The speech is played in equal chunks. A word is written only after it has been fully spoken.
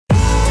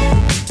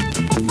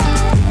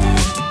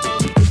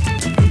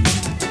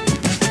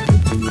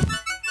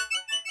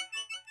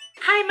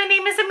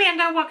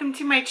welcome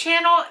to my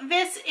channel.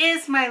 This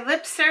is my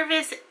lip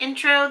service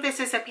intro. This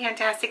is a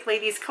PANtastic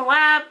Ladies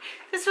collab.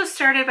 This was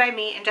started by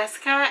me and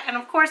Jessica, and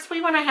of course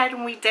we went ahead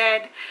and we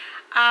did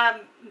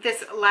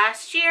this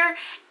last year.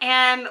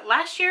 And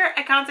last year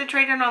I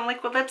concentrated on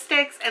liquid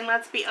lipsticks, and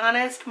let's be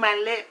honest, my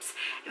lips,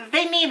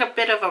 they need a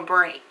bit of a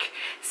break.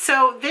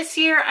 So this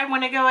year I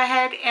want to go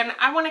ahead and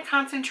I want to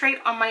concentrate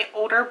on my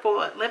older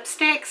bullet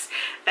lipsticks.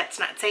 That's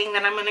not saying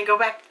that I'm going to go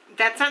back.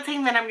 That's not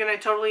saying that I'm going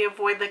to totally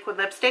avoid liquid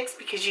lipsticks,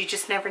 because you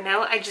just never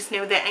know. I just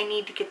know that I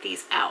need to get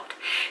these out.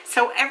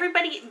 So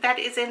everybody that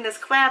is in this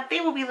collab, they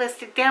will be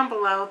listed down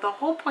below. The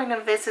whole point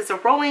of this is a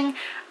rolling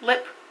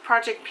lip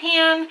project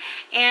pan,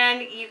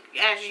 and you,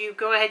 as you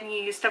go ahead and you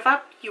use stuff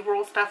up, you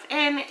roll stuff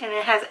in, and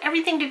it has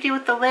everything to do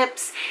with the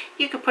lips.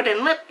 You could put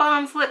in lip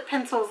balms, lip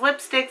pencils,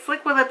 lipsticks,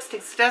 liquid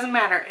lipsticks, it doesn't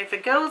matter. If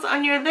it goes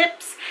on your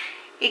lips,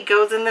 it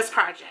goes in this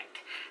project.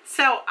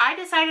 So I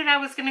decided I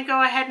was going to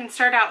go ahead and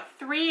start out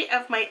 3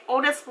 of my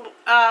oldest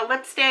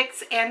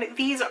lipsticks, and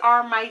these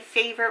are my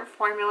favorite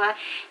formula,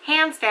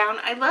 hands down.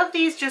 I love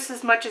these just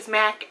as much as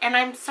MAC, and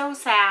I'm so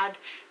sad,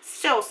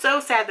 still so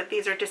sad that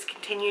these are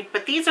discontinued,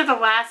 but these are the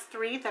last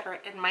 3 that are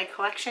in my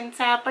collection,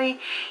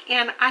 sadly.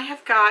 And I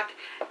have got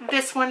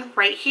this one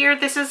right here.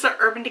 This is the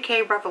Urban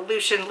Decay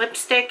Revolution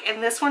lipstick,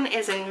 and this one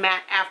is in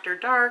Matte After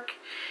Dark,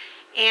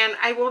 and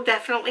I will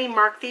definitely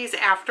mark these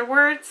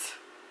afterwards.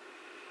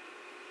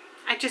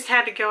 I just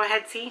had to go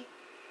ahead, see,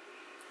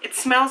 it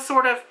smells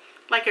sort of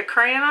like a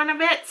crayon a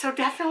bit, so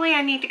definitely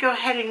I need to go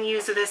ahead and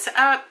use this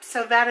up.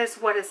 So that is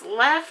what is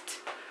left.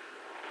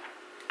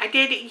 I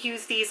did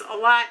use these a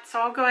lot,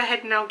 so I'll go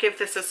ahead and I'll give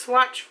this a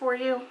swatch for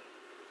you.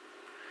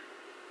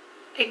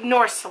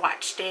 Ignore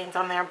swatch stains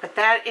on there, but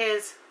that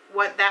is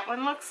what that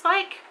one looks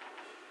like.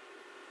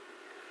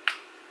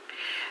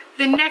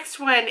 The next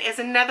one is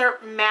another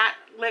matte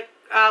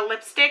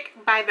lipstick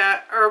by the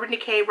Urban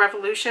Decay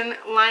Revolution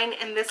line,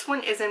 and this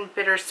one is in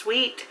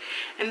Bittersweet.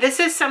 And this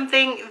is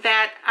something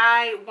that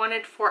I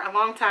wanted for a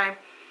long time,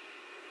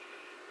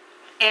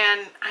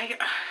 and I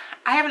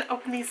haven't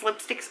opened these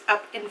lipsticks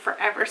up in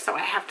forever, so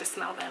I have to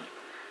smell them.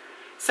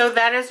 So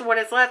that is what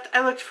is left.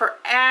 I looked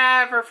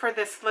forever for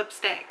this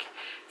lipstick,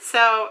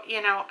 so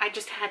you know, I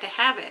just had to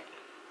have it.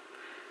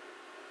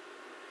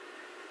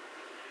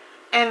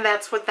 And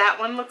that's what that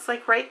one looks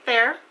like right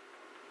there.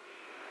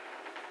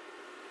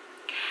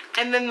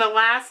 And then the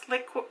last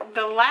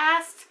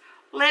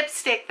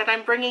lipstick that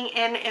I'm bringing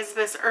in is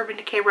this Urban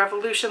Decay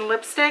Revolution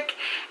lipstick,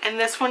 and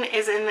this one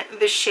is in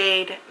the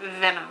shade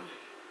Venom.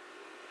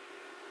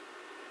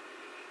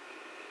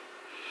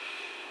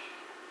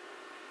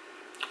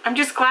 I'm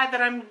just glad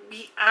that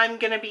I'm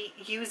gonna be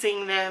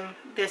using them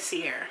this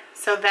year.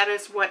 So that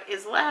is what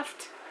is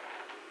left.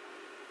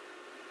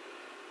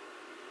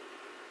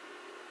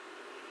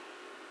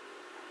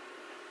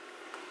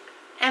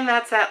 And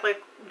that's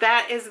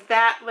that is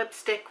that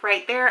lipstick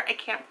right there. I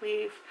can't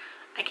believe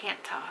I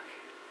can't talk.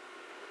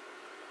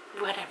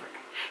 Whatever.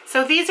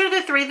 So these are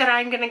the 3 that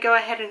I'm going to go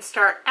ahead and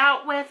start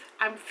out with.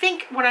 I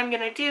think what I'm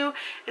going to do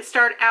is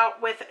start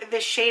out with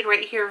this shade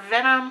right here,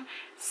 Venom.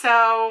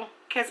 So,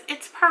 because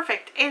it's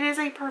perfect. It is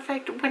a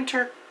perfect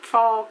winter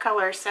fall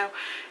color. So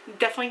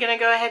definitely going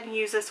to go ahead and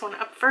use this one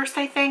up first,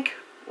 I think.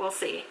 We'll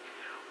see.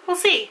 We'll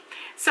see.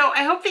 So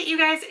I hope that you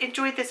guys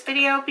enjoyed this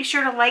video. Be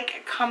sure to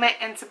like, comment,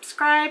 and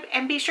subscribe.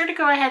 And be sure to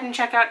go ahead and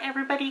check out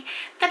everybody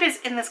that is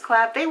in this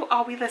collab. They will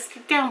all be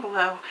listed down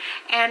below.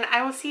 And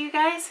I will see you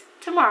guys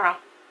tomorrow.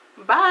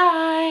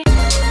 Bye!